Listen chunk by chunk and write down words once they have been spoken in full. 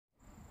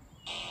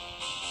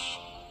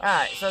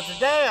Alright, so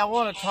today I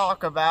want to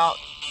talk about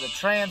the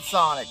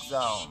Transonic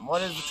Zone.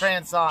 What is the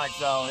Transonic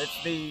Zone?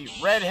 It's the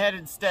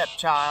red-headed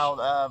stepchild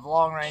of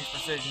long-range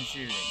precision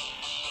shooting.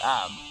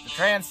 The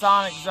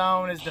Transonic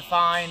Zone is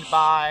defined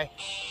by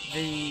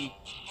the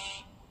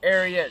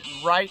area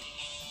right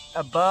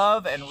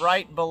above and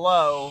right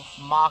below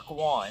Mach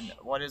 1.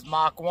 What is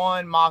Mach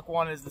 1? Mach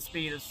 1 is the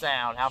speed of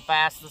sound. How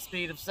fast is the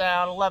speed of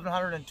sound?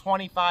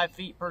 1,125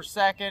 feet per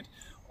second,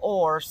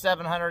 or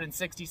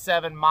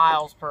 767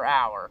 miles per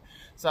hour.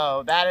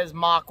 So that is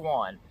Mach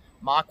 1.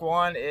 Mach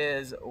 1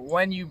 is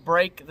when you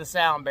break the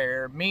sound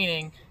barrier,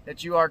 meaning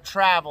that you are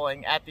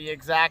traveling at the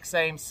exact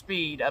same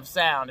speed of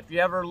sound. If you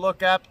ever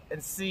look up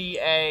and see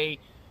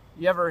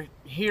you ever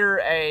hear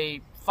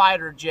a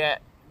fighter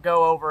jet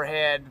go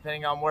overhead,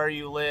 depending on where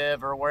you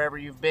live or wherever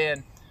you've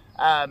been,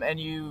 and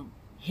you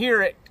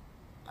hear it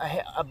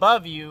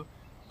above you,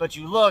 but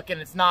you look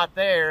and it's not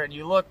there, and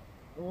you look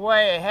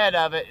way ahead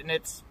of it and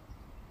it's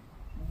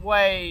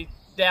way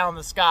down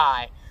the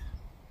sky.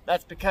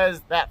 That's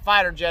because that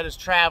fighter jet is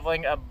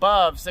traveling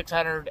above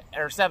 600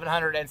 or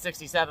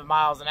 767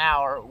 miles an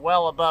hour,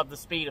 well above the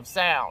speed of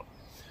sound.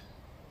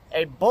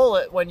 A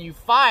bullet, when you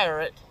fire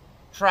it,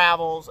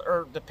 travels,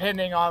 or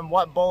depending on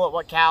what bullet,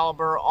 what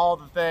caliber, all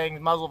the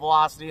things, muzzle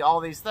velocity, all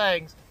these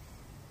things,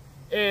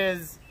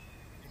 is,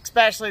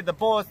 especially the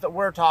bullets that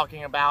we're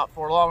talking about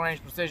for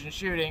long-range precision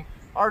shooting,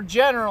 are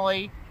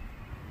generally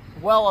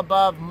well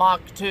above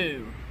Mach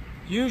 2.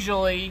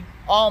 Usually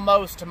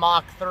almost to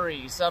Mach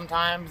 3,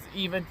 sometimes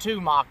even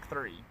to Mach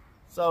 3.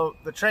 So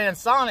the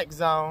Transonic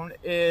Zone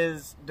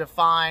is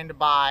defined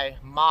by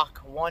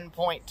Mach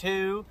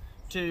 1.2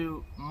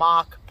 to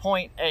Mach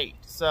 0.8.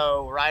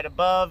 So right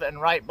above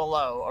and right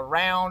below,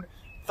 around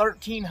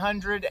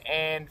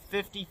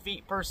 1,350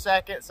 feet per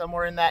second,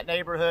 somewhere in that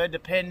neighborhood,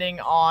 depending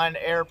on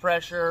air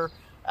pressure,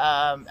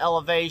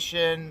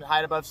 elevation,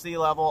 height above sea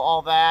level,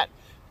 all that,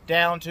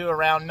 down to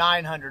around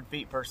 900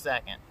 feet per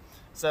second.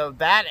 So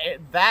that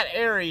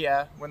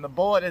area, when the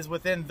bullet is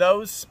within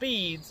those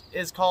speeds,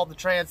 is called the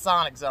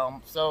Transonic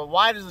Zone. So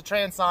why does the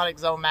Transonic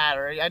Zone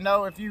matter? I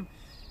know if you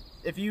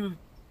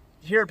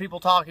hear people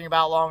talking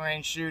about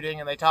long-range shooting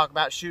and they talk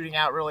about shooting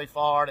out really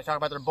far, they talk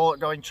about their bullet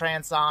going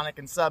transonic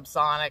and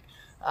subsonic,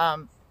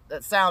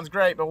 that sounds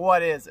great, but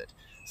what is it?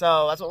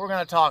 So that's what we're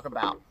going to talk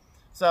about.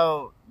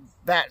 So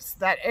that's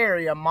that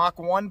area, Mach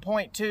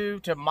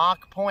 1.2 to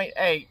Mach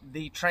 0.8,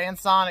 the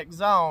Transonic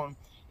Zone,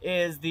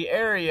 is the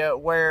area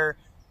where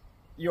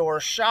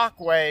your shock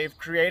wave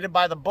created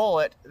by the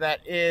bullet that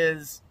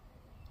is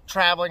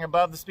traveling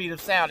above the speed of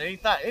sound.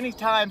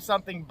 Anytime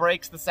something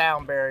breaks the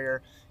sound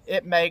barrier,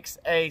 it makes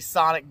a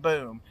sonic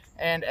boom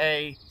and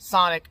a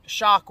sonic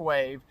shock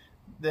wave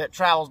that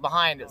travels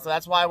behind it. So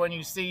that's why when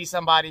you see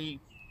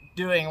somebody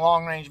doing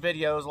long-range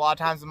videos, a lot of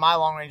times in my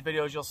long-range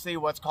videos, you'll see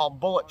what's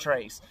called bullet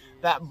trace.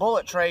 That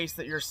bullet trace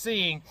that you're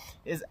seeing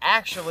is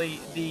actually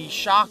the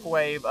shock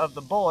wave of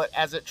the bullet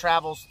as it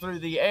travels through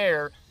the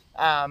air,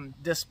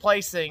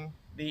 displacing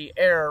the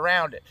air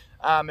around it.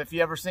 If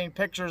you ever seen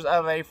pictures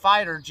of a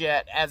fighter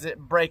jet as it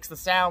breaks the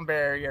sound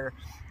barrier,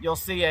 you'll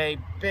see a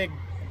big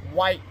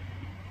white,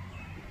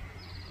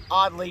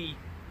 oddly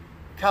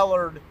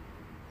colored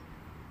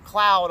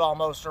cloud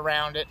almost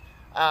around it.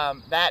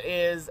 That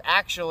is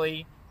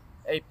actually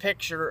a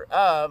picture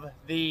of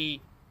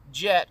the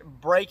jet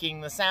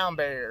breaking the sound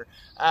barrier.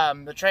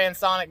 The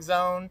Transonic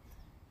Zone,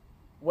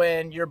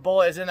 when your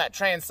bullet is in that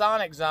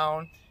Transonic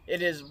Zone,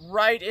 it is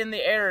right in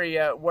the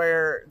area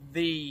where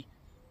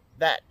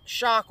that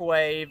shock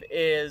wave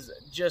is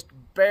just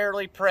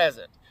barely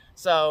present.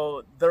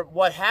 So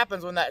what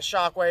happens when that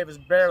shock wave is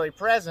barely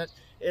present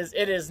is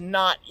it is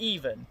not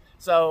even.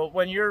 So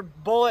when your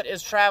bullet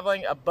is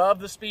traveling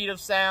above the speed of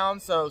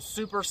sound, so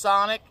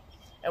supersonic,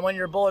 and when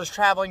your bullet is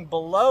traveling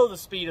below the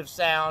speed of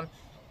sound,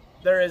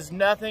 there is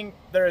nothing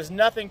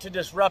to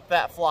disrupt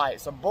that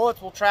flight. So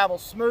bullets will travel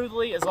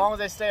smoothly as long as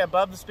they stay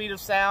above the speed of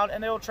sound,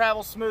 and they will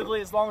travel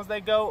smoothly as long as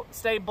they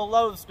stay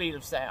below the speed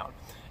of sound.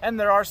 And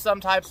there are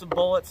some types of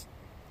bullets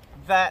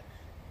that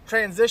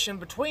transition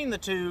between the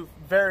two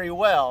very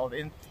well,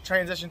 in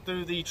transition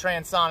through the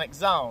Transonic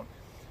Zone.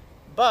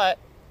 But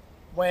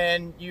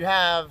when you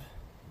have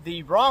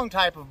the wrong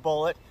type of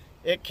bullet,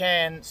 it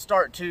can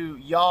start to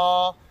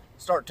yaw,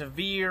 start to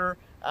veer,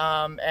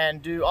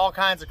 and do all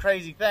kinds of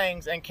crazy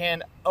things, and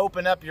can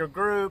open up your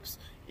groups,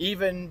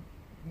 even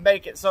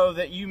make it so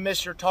that you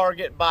miss your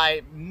target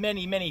by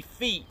many, many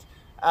feet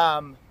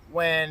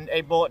when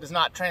a bullet does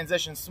not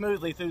transition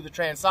smoothly through the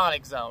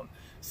Transonic Zone.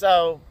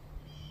 So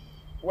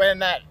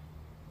when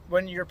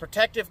your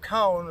protective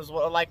cone is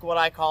like what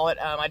I call it,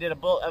 I did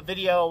a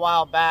video a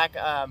while back,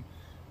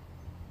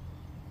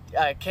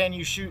 can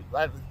you shoot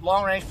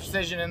long-range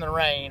precision in the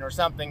rain, or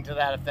something to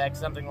that effect,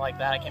 something like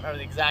that. I can't remember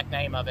the exact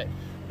name of it.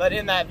 But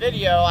in that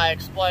video, I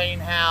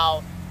explained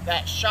how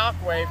that shock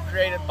wave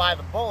created by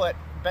the bullet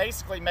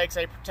basically makes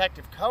a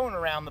protective cone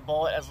around the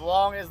bullet as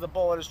long as the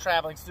bullet is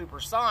traveling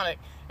supersonic,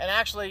 and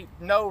actually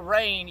no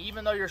rain,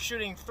 even though you're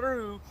shooting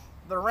through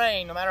the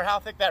rain, no matter how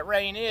thick that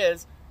rain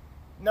is,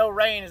 no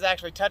rain is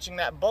actually touching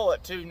that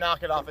bullet to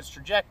knock it off its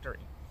trajectory.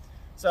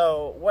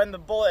 So when the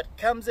bullet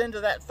comes into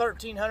that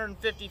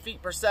 1,350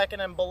 feet per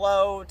second and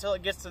below until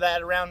it gets to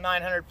that around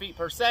 900 feet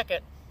per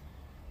second,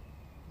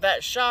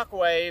 that shock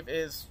wave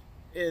is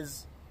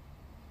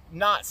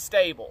not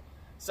stable.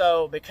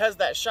 So because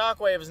that shock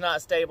wave is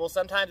not stable,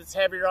 sometimes it's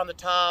heavier on the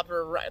top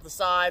or the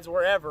sides,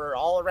 wherever,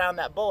 all around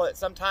that bullet.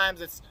 Sometimes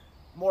it's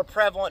more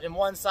prevalent in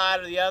one side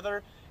or the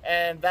other,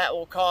 and that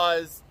will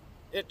cause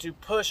it to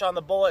push on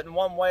the bullet in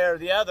one way or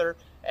the other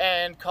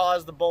and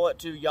cause the bullet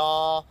to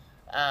yaw,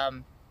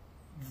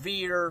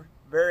 veer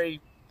very,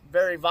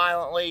 very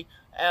violently.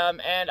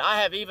 And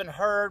I have even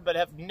heard, but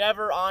have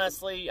never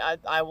honestly,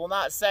 I will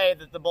not say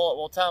that the bullet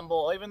will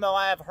tumble, even though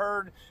I have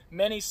heard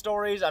many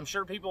stories. I'm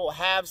sure people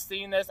have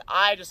seen this.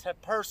 I just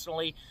have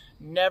personally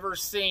never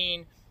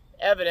seen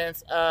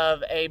evidence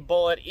of a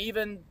bullet,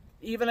 even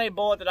a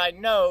bullet that I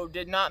know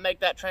did not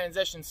make that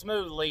transition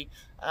smoothly.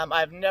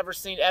 I've never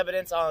seen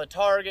evidence on the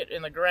target,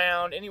 in the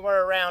ground,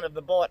 anywhere around of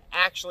the bullet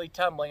actually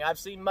tumbling. I've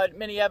seen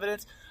many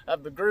evidence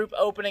of the group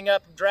opening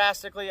up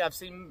drastically. I've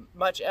seen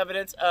much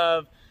evidence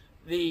of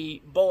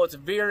the bullets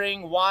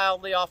veering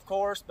wildly off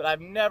course, but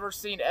I've never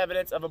seen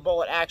evidence of a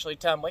bullet actually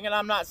tumbling. And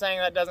I'm not saying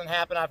that doesn't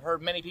happen. I've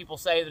heard many people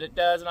say that it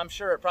does, and I'm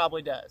sure it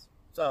probably does.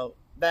 So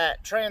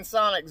that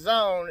transonic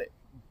zone,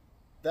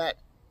 that,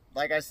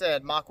 like I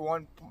said, Mach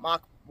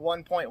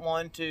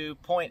 1.1 to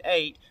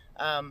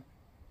 0.8,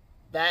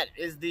 that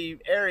is the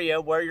area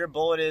where your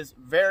bullet is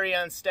very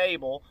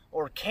unstable,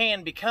 or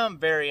can become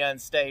very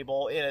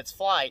unstable in its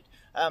flight.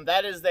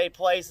 That is a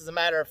place, as a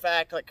matter of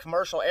fact, like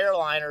commercial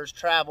airliners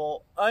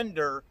travel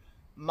under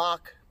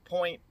Mach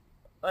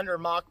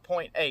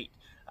 0.8.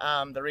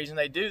 The reason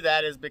they do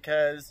that is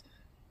because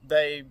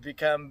they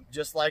become,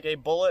 just like a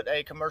bullet,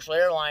 a commercial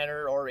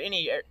airliner or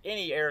any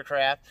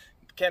aircraft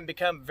can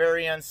become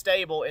very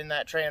unstable in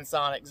that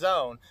transonic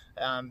zone.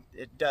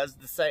 It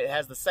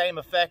has the same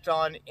effect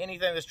on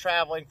anything that's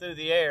traveling through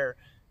the air,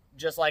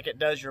 just like it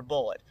does your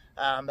bullet.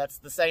 That's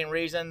the same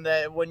reason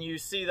that when you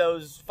see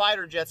those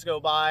fighter jets go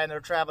by and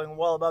they're traveling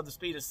well above the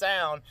speed of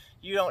sound,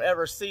 you don't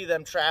ever see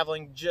them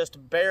traveling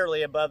just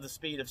barely above the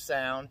speed of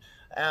sound.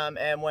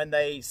 And when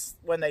they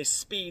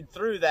speed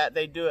through that,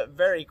 they do it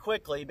very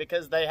quickly,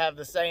 because they have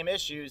the same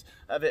issues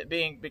of it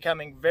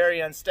becoming very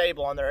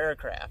unstable on their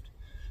aircraft.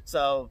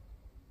 So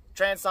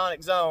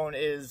transonic zone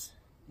is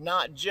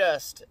not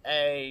just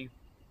a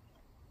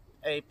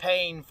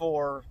pain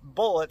for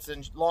bullets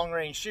and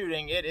long-range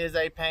shooting. It is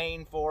a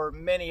pain for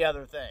many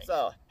other things.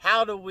 So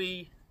how do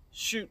we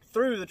shoot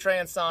through the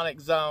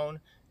transonic zone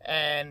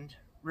and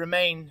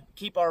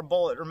keep our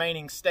bullet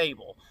remaining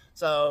stable?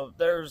 So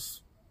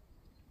there's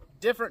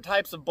different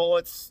types of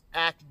bullets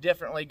act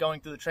differently going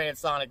through the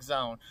transonic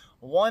zone.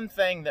 One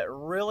thing that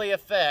really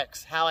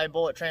affects how a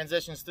bullet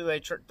transitions through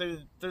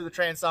the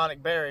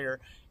transonic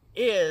barrier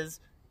is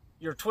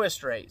your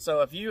twist rate. So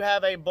if you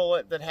have a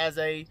bullet that has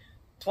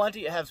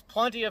plenty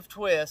of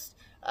twist,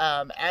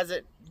 as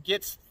it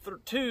gets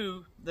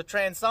to the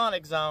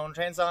transonic zone,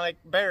 transonic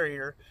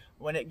barrier,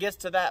 when it gets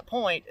to that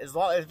point,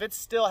 if it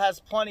still has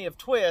plenty of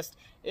twist,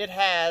 it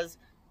has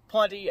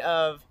plenty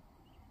of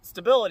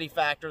stability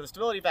factor. The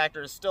stability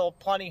factor is still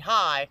plenty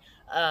high,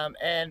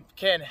 and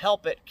can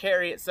help it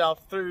carry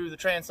itself through the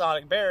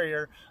transonic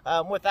barrier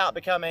without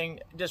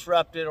becoming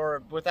disrupted,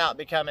 or without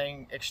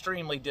becoming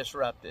extremely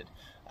disrupted.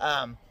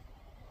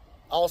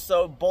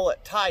 Also,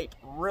 bullet type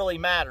really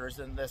matters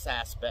in this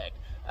aspect.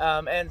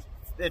 And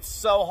it's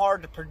so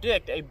hard to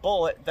predict a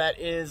bullet that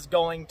is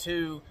going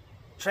to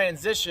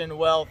transition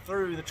well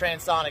through the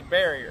transonic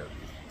barrier.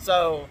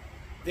 So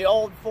the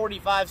old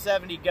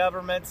 45-70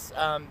 governments,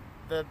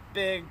 the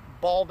big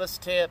bulbous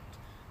tipped,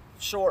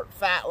 short,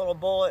 fat little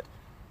bullet,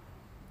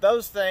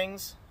 those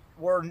things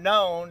were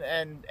known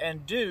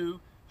and do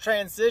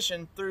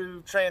transition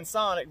through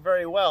transonic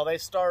very well. They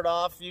start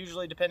off,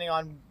 usually depending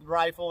on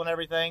rifle and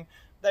everything,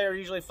 they are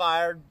usually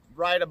fired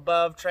right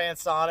above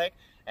transonic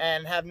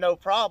and have no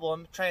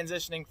problem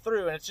transitioning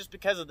through. And it's just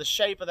because of the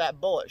shape of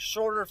that bullet.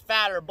 Shorter,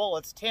 fatter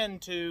bullets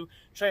tend to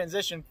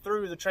transition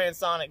through the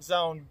transonic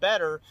zone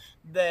better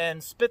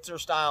than Spitzer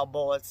style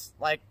bullets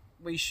like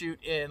we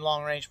shoot in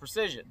long-range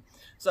precision.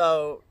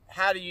 So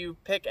how do you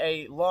pick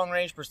a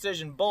long-range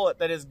precision bullet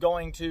that is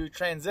going to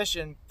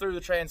transition through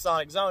the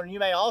transonic zone? And you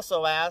may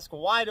also ask,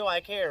 why do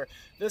I care?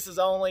 This is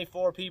only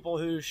for people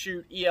who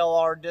shoot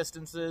ELR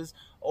distances,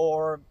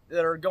 or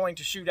that are going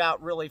to shoot out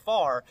really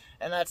far.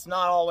 And that's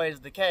not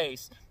always the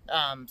case.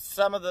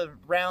 Some of the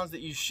rounds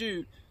that you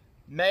shoot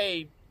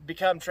may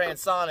become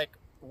transonic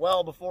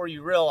well before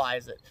you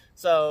realize it.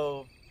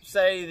 So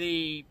say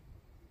the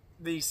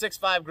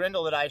 6.5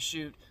 Grendel that I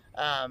shoot,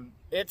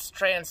 its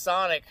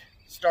transonic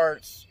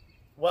starts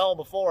well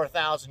before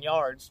 1,000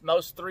 yards.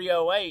 Most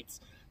 308s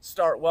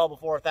start well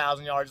before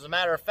 1,000 yards. As a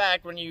matter of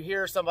fact, when you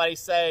hear somebody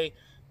say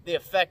the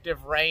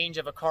effective range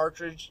of a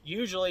cartridge,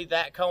 usually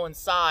that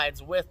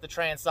coincides with the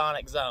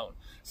transonic zone.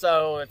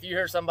 So if you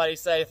hear somebody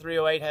say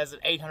 308 has an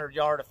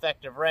 800-yard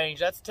effective range,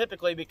 that's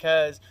typically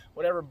because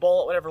whatever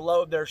bullet, whatever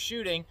load they're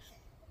shooting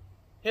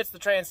hits the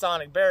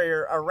transonic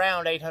barrier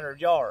around 800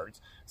 yards.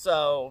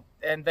 So,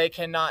 and they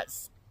cannot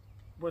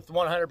with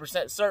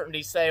 100%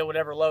 certainty say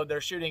whatever load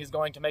they're shooting is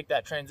going to make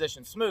that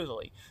transition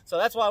smoothly. So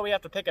that's why we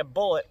have to pick a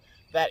bullet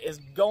that is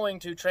going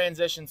to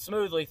transition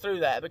smoothly through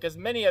that, because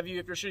many of you,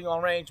 if you're shooting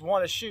long range,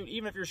 want to shoot,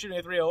 even if you're shooting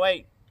a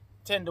 308,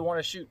 tend to want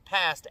to shoot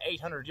past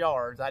 800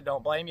 yards. I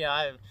don't blame you.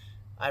 I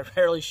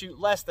rarely shoot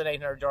less than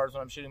 800 yards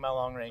when I'm shooting my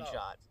long range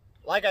shots.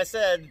 Like I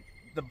said,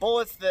 the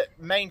bullets that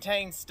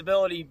maintain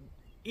stability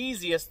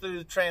easiest through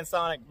the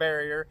transonic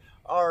barrier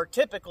are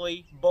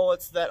typically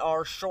bullets that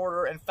are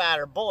shorter and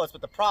fatter bullets.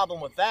 But the problem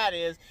with that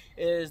is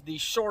the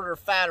shorter,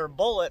 fatter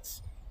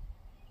bullets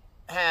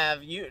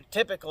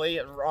typically,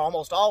 or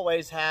almost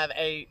always, have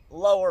a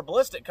lower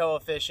ballistic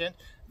coefficient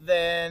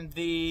than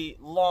the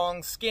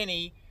long,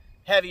 skinny,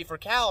 heavy for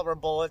caliber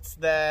bullets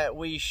that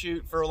we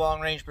shoot for long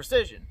range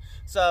precision.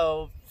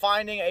 So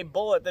finding a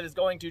bullet that is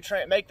going to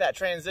make that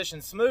transition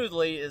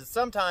smoothly is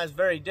sometimes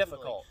very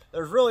difficult.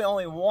 There's really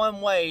only one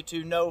way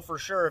to know for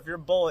sure if your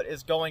bullet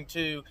is going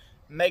to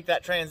make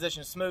that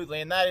transition smoothly,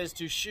 and that is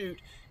to shoot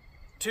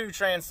to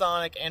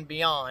transonic and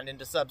beyond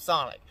into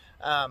subsonic.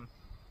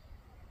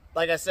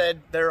 Like I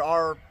said,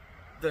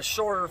 the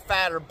shorter,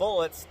 fatter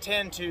bullets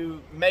tend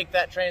to make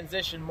that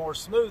transition more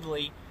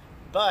smoothly,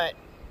 but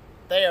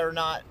they are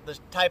not the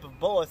type of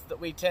bullets that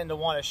we tend to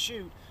want to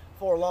shoot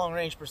for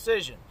long-range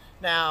precision.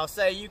 Now,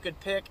 say you could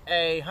pick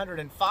a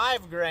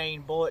 105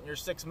 grain bullet in your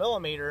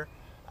 6mm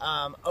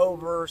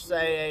over,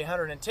 say, a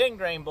 110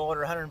 grain bullet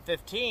or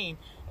 115,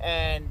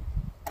 and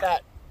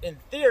that, in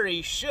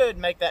theory, should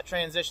make that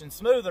transition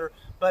smoother,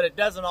 but it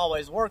doesn't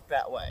always work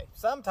that way.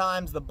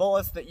 Sometimes the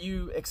bullets that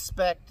you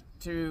expect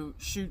to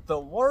shoot the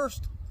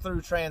worst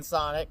through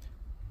transonic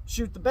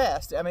shoot the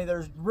best. I mean,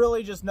 there's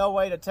really just no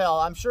way to tell.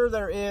 I'm sure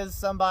there is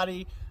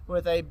somebody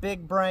with a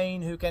big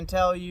brain who can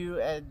tell you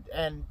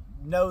and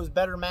knows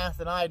better math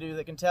than I do,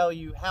 that can tell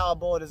you how a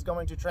bullet is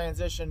going to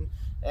transition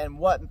and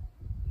what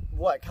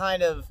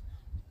kind of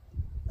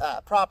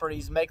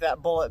properties make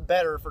that bullet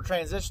better for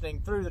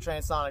transitioning through the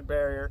transonic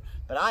barrier.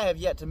 But I have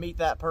yet to meet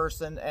that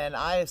person, and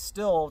I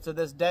still, to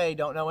this day,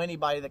 don't know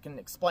anybody that can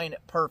explain it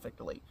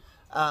perfectly.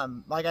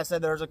 Like I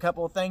said, there's a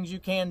couple of things you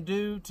can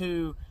do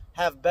to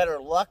have better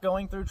luck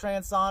going through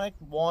transonic.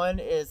 One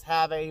is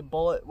have a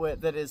bullet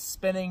that is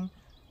spinning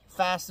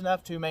fast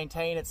enough to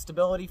maintain its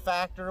stability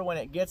factor when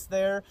it gets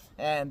there,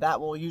 and that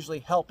will usually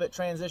help it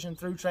transition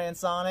through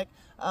transonic.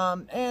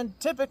 And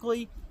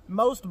typically,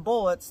 most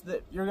bullets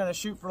that you're going to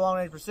shoot for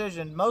long-range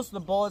precision, most of the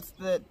bullets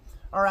that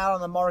are out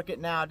on the market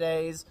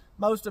nowadays,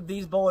 most of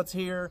these bullets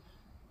here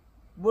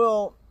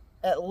will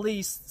at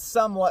least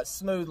somewhat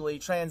smoothly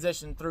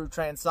transition through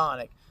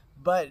transonic.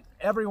 But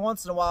every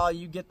once in a while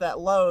you get that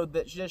load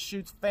that just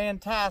shoots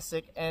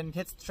fantastic and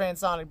hits the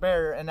transonic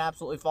barrier and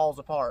absolutely falls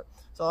apart.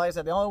 So like I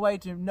said, the only way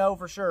to know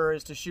for sure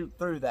is to shoot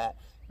through that.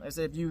 Like I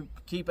said, if you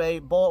keep a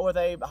bullet with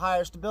a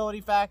higher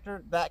stability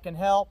factor, that can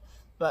help.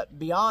 But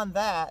beyond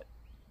that,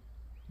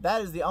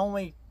 that is the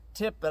only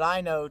tip that I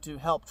know to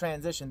help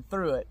transition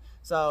through it.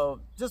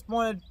 So just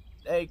wanted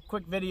a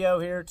quick video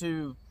here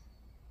to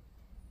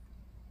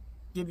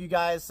give you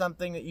guys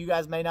something that you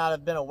guys may not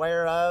have been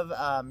aware of.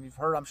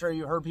 I'm sure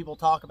you've heard people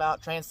talk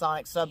about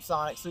transonic,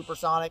 subsonic,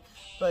 supersonic,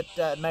 but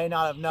may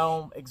not have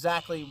known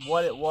exactly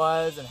what it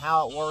was and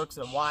how it works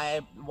and why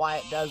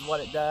it does what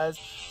it does.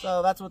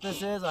 So that's what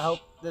this is. I hope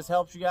this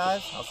helps you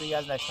guys. I'll see you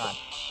guys next time.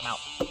 I'm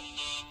out.